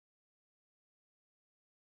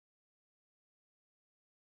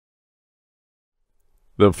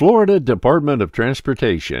The Florida Department of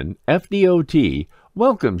Transportation, FDOT,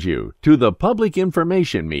 welcomes you to the Public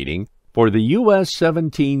Information Meeting for the US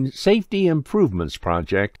 17 Safety Improvements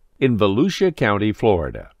Project in Volusia County,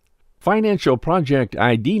 Florida. Financial Project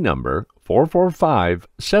ID number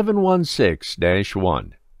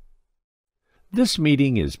 445716-1. This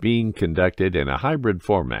meeting is being conducted in a hybrid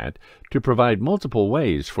format to provide multiple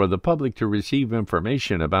ways for the public to receive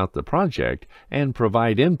information about the project and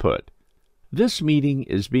provide input. This meeting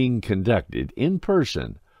is being conducted in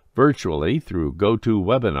person, virtually through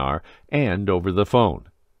GoToWebinar, and over the phone.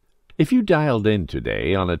 If you dialed in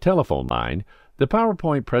today on a telephone line, the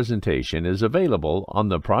PowerPoint presentation is available on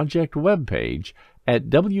the project webpage at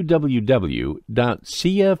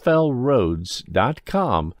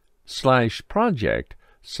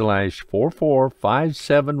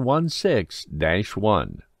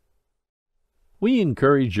We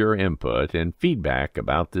encourage your input and feedback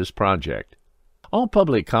about this project. All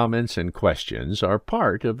public comments and questions are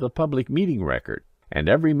part of the public meeting record, and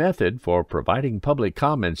every method for providing public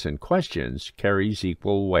comments and questions carries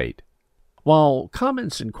equal weight. While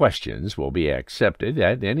comments and questions will be accepted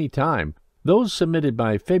at any time, those submitted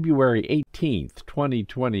by February 18,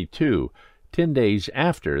 2022, 10 days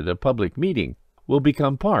after the public meeting, will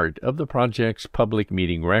become part of the project's public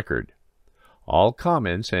meeting record. All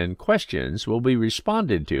comments and questions will be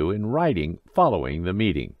responded to in writing following the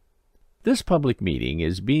meeting. This public meeting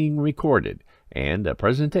is being recorded, and a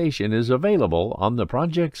presentation is available on the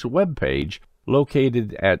project's webpage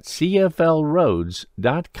located at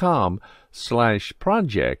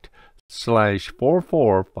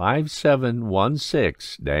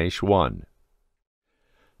cflroads.com/project/445716-1.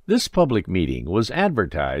 This public meeting was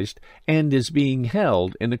advertised and is being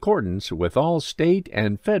held in accordance with all state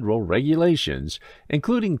and federal regulations,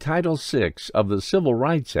 including Title VI of the Civil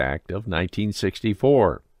Rights Act of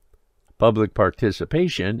 1964. Public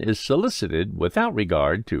participation is solicited without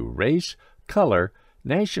regard to race, color,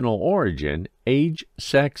 national origin, age,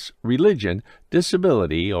 sex, religion,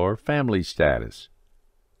 disability, or family status.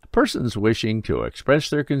 Persons wishing to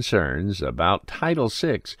express their concerns about Title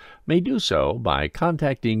VI may do so by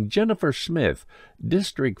contacting Jennifer Smith,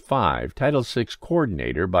 District 5 Title VI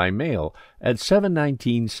Coordinator, by mail at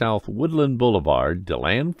 719 South Woodland Boulevard,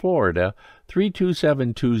 DeLand, Florida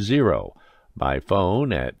 32720, by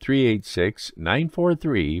phone at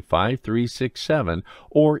 386-943-5367,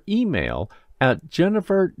 or email at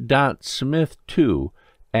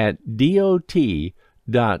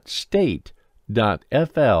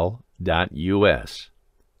jennifer.smith2@dot.state.fl.us.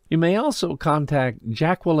 You may also contact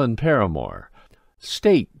Jacqueline Paramore,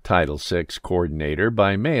 State Title VI Coordinator,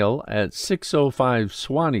 by mail at 605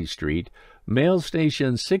 Swanee Street, Mail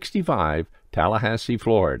Station 65, Tallahassee,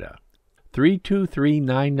 Florida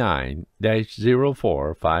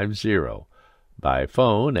 32399-0450, by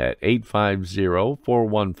phone at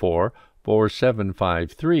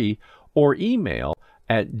 850-414-4753, or email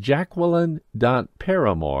at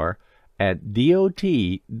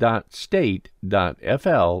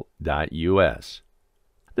jacqueline.paramore@dot.state.fl.us.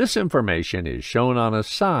 This information is shown on a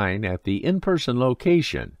sign at the in-person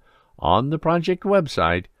location, on the project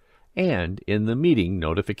website, and in the meeting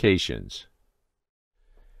notifications.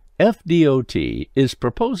 FDOT is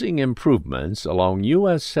proposing improvements along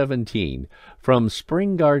US 17 from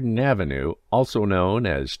Spring Garden Avenue, also known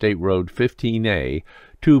as State Road 15A,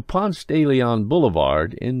 to Ponce de Leon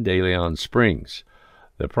Boulevard in De Leon Springs.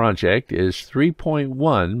 The project is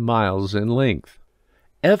 3.1 miles in length.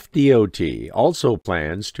 FDOT also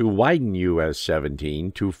plans to widen US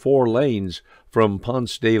 17 to 4 lanes from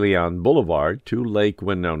Ponce de Leon Boulevard to Lake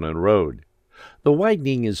Winona Road. The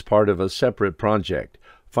widening is part of a separate project,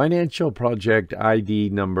 Financial Project ID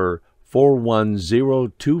number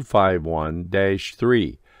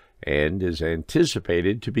 410251-3, and is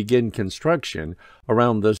anticipated to begin construction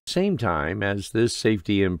around the same time as this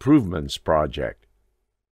safety improvements project.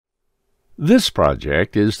 This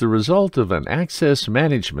project is the result of an access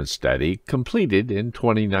management study completed in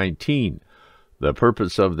 2019. The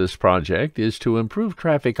purpose of this project is to improve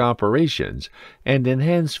traffic operations and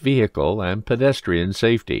enhance vehicle and pedestrian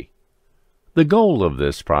safety. The goal of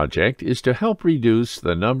this project is to help reduce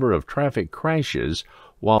the number of traffic crashes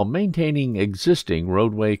while maintaining existing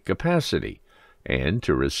roadway capacity, and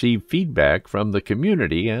to receive feedback from the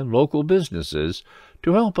community and local businesses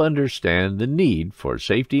to help understand the need for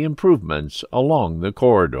safety improvements along the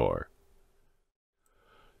corridor.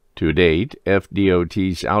 To date,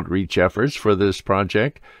 FDOT's outreach efforts for this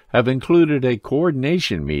project have included a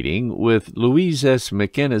coordination meeting with Louise S.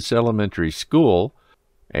 McInnes Elementary School,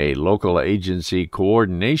 a local agency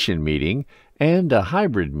coordination meeting, and a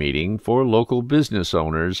hybrid meeting for local business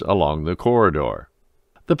owners along the corridor.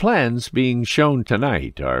 The plans being shown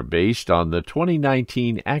tonight are based on the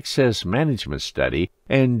 2019 Access Management Study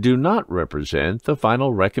and do not represent the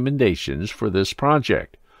final recommendations for this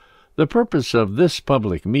project. The purpose of this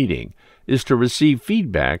public meeting is to receive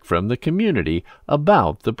feedback from the community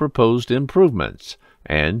about the proposed improvements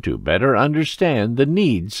and to better understand the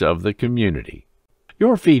needs of the community.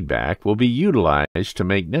 Your feedback will be utilized to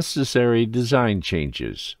make necessary design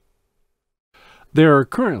changes. There are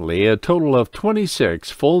currently a total of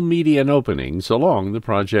 26 full median openings along the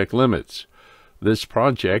project limits. This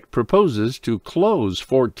project proposes to close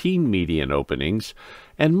 14 median openings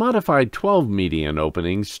and modify 12 median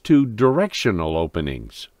openings to directional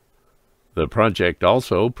openings. The project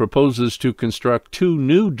also proposes to construct 2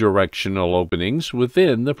 new directional openings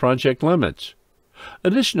within the project limits.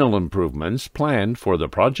 Additional improvements planned for the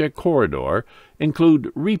project corridor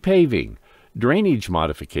include repaving, drainage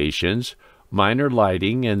modifications, minor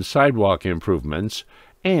lighting and sidewalk improvements,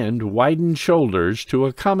 and widened shoulders to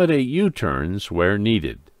accommodate U-turns where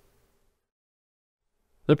needed.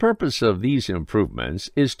 The purpose of these improvements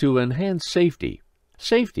is to enhance safety.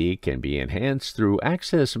 Safety can be enhanced through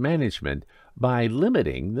access management by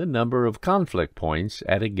limiting the number of conflict points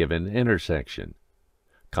at a given intersection.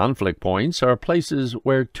 Conflict points are places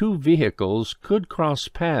where 2 vehicles could cross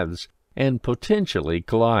paths and potentially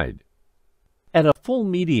collide. At a full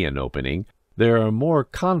median opening, there are more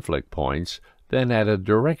conflict points than at a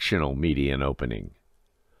directional median opening.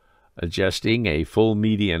 Adjusting a full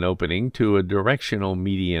median opening to a directional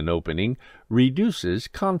median opening reduces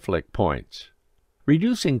conflict points.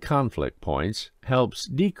 Reducing conflict points helps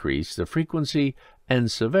decrease the frequency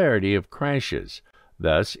and severity of crashes,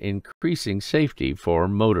 thus increasing safety for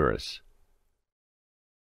motorists.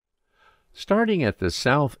 Starting at the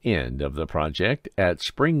south end of the project at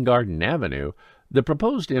Spring Garden Avenue, the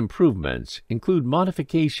proposed improvements include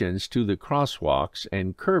modifications to the crosswalks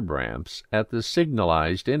and curb ramps at the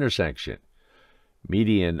signalized intersection.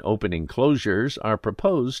 Median opening closures are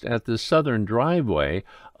proposed at the southern driveway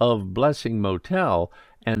of Blessing Motel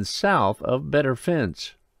and south of Better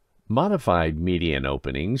Fence. Modified median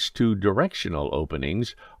openings to directional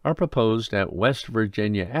openings are proposed at West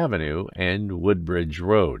Virginia Avenue and Woodbridge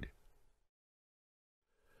Road.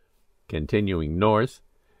 Continuing north,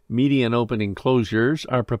 median opening closures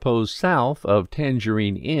are proposed south of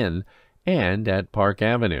Tangerine Inn and at Park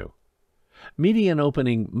Avenue. Median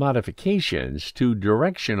opening modifications to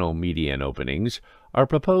directional median openings are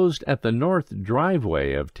proposed at the north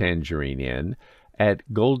driveway of Tangerine Inn, at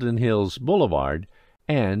Golden Hills Boulevard,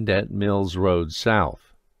 and at Mills Road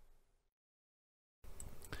South.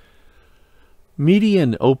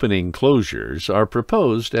 Median opening closures are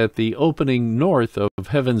proposed at the opening north of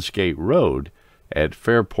Heaven's Gate Road, at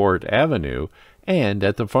Fairport Avenue, and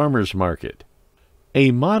at the Farmers Market.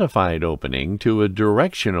 A modified opening to a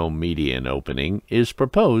directional median opening is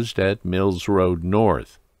proposed at Mills Road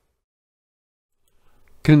North.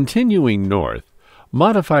 Continuing north,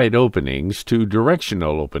 modified openings to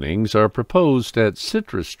directional openings are proposed at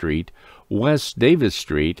Citrus Street, West Davis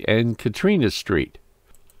Street, and Katrina Street.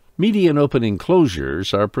 Median opening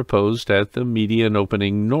closures are proposed at the median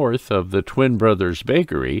opening north of the Twin Brothers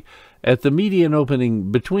Bakery, at the median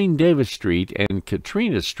opening between Davis Street and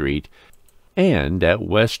Katrina Street, and at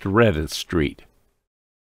West Reddith Street.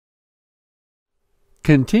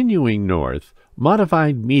 Continuing north,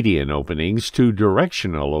 modified median openings to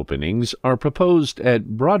directional openings are proposed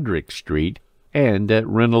at Broderick Street and at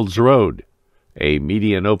Reynolds Road. A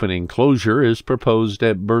median opening closure is proposed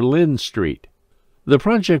at Berlin Street. The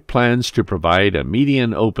project plans to provide a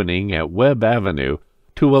median opening at Webb Avenue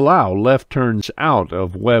to allow left turns out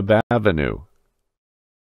of Webb Avenue.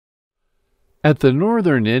 At the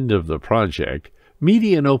northern end of the project,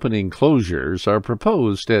 median opening closures are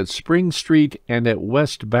proposed at Spring Street and at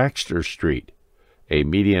West Baxter Street. A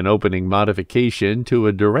median opening modification to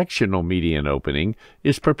a directional median opening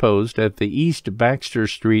is proposed at the East Baxter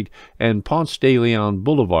Street and Ponce de Leon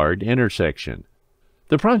Boulevard intersection.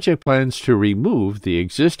 The project plans to remove the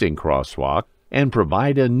existing crosswalk and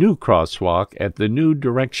provide a new crosswalk at the new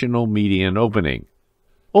directional median opening.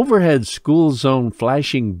 Overhead school zone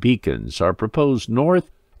flashing beacons are proposed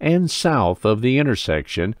north and south of the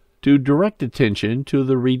intersection to direct attention to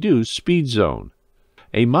the reduced speed zone.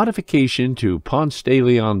 A modification to Ponce de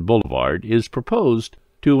Leon Boulevard is proposed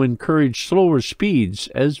to encourage slower speeds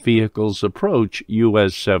as vehicles approach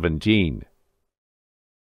US 17.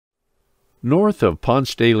 North of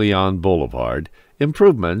Ponce de Leon Boulevard,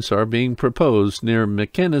 improvements are being proposed near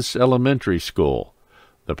McInnes Elementary School.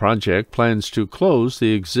 The project plans to close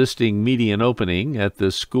the existing median opening at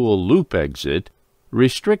the school loop exit,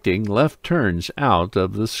 restricting left turns out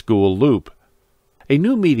of the school loop. A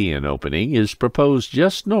new median opening is proposed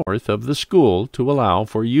just north of the school to allow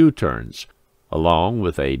for U-turns, along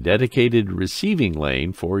with a dedicated receiving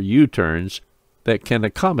lane for U-turns that can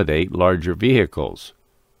accommodate larger vehicles.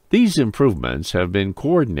 These improvements have been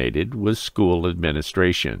coordinated with school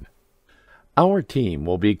administration. Our team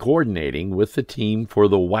will be coordinating with the team for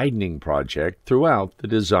the widening project throughout the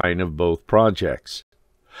design of both projects.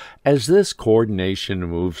 As this coordination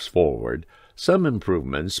moves forward, some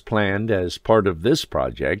improvements planned as part of this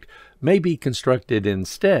project may be constructed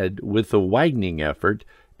instead with the widening effort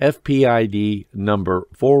FPID number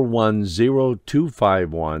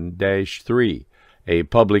 410251-3. A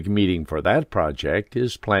public meeting for that project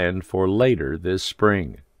is planned for later this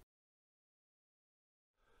spring.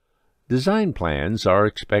 Design plans are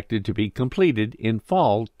expected to be completed in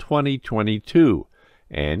fall 2022,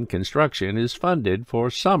 and construction is funded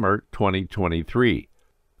for summer 2023.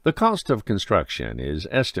 The cost of construction is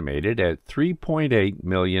estimated at $3.8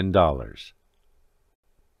 million.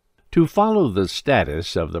 To follow the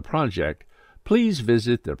status of the project, please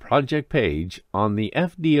visit the project page on the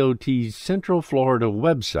FDOT's Central Florida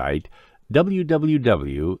website,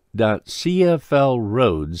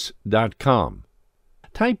 www.cflroads.com.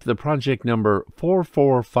 Type the project number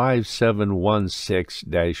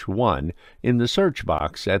 445716-1 in the search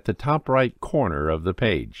box at the top right corner of the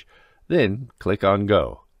page. Then click on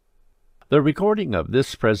Go. The recording of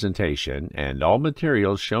this presentation and all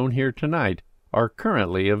materials shown here tonight are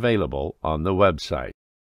currently available on the website.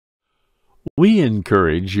 We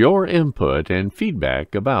encourage your input and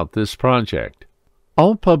feedback about this project.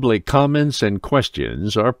 All public comments and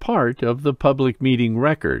questions are part of the public meeting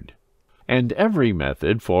record, and every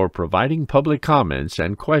method for providing public comments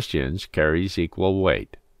and questions carries equal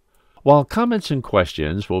weight. While comments and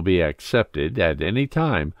questions will be accepted at any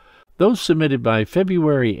time, those submitted by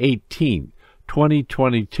February 18,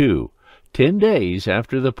 2022, 10 days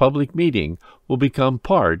after the public meeting, will become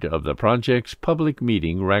part of the project's public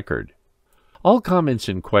meeting record. All comments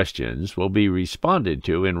and questions will be responded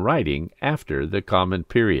to in writing after the comment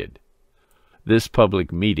period. This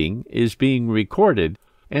public meeting is being recorded,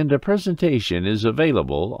 and a presentation is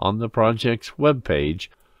available on the project's webpage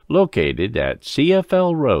located at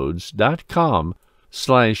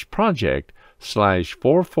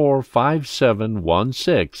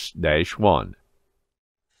cflroads.com/project/445716-1.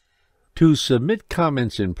 To submit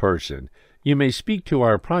comments in person, you may speak to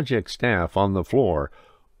our project staff on the floor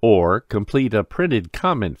or complete a printed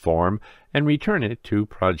comment form and return it to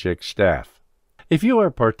project staff. If you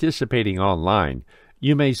are participating online,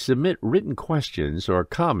 you may submit written questions or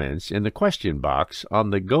comments in the question box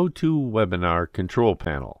on the GoToWebinar control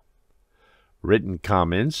panel. Written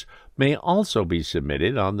comments may also be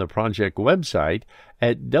submitted on the project website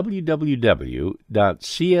at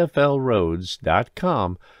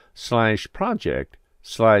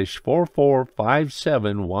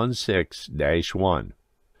www.cflroads.com/project/445716-1.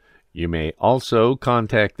 You may also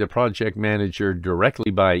contact the project manager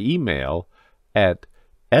directly by email at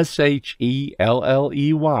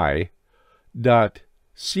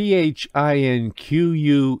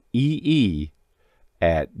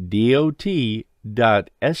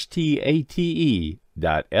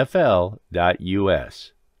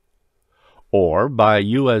or by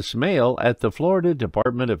U.S. mail at the Florida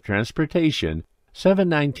Department of Transportation,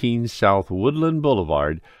 719 South Woodland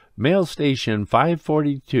Boulevard, Mail Station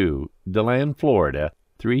 542, DeLand, Florida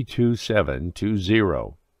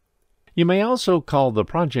 32720. You may also call the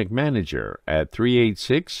project manager at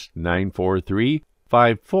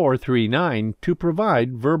 386-943-5439 to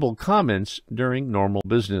provide verbal comments during normal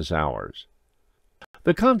business hours.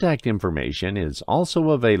 The contact information is also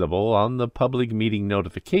available on the public meeting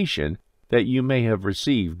notification that you may have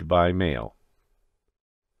received by mail.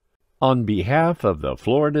 On behalf of the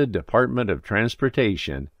Florida Department of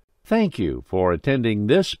Transportation, thank you for attending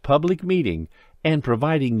this public meeting and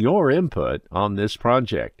providing your input on this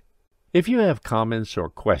project. If you have comments or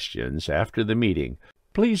questions after the meeting,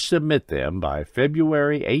 please submit them by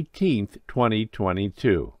February 18,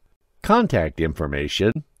 2022. Contact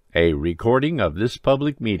information, a recording of this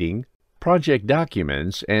public meeting, project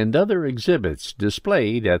documents, and other exhibits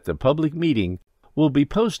displayed at the public meeting will be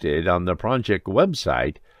posted on the project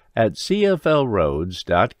website at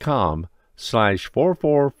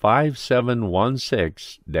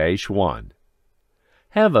cflroads.com/445716-1.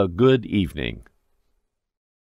 Have a good evening.